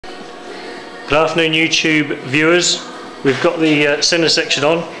Good afternoon, YouTube viewers. We've got the centre section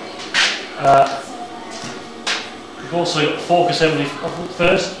on. We've also got the fork assembly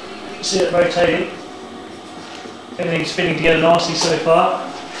first. See it rotating. Everything's fitting together nicely so far.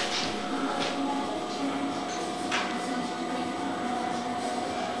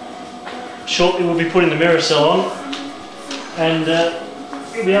 Shortly we'll be putting the mirror cell on, and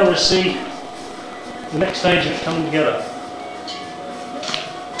you'll be able to see the next stage of it coming together.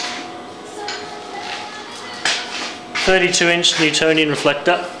 32-inch Newtonian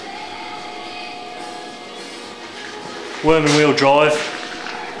reflector, worm and wheel drive,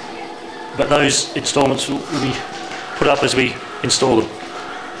 but those installments will be put up as we install them.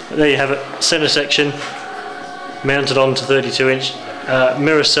 But there you have it, centre section mounted onto 32-inch.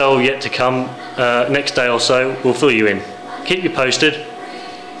 Mirror cell yet to come, next day or so we'll fill you in. Keep you posted.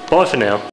 Bye for now.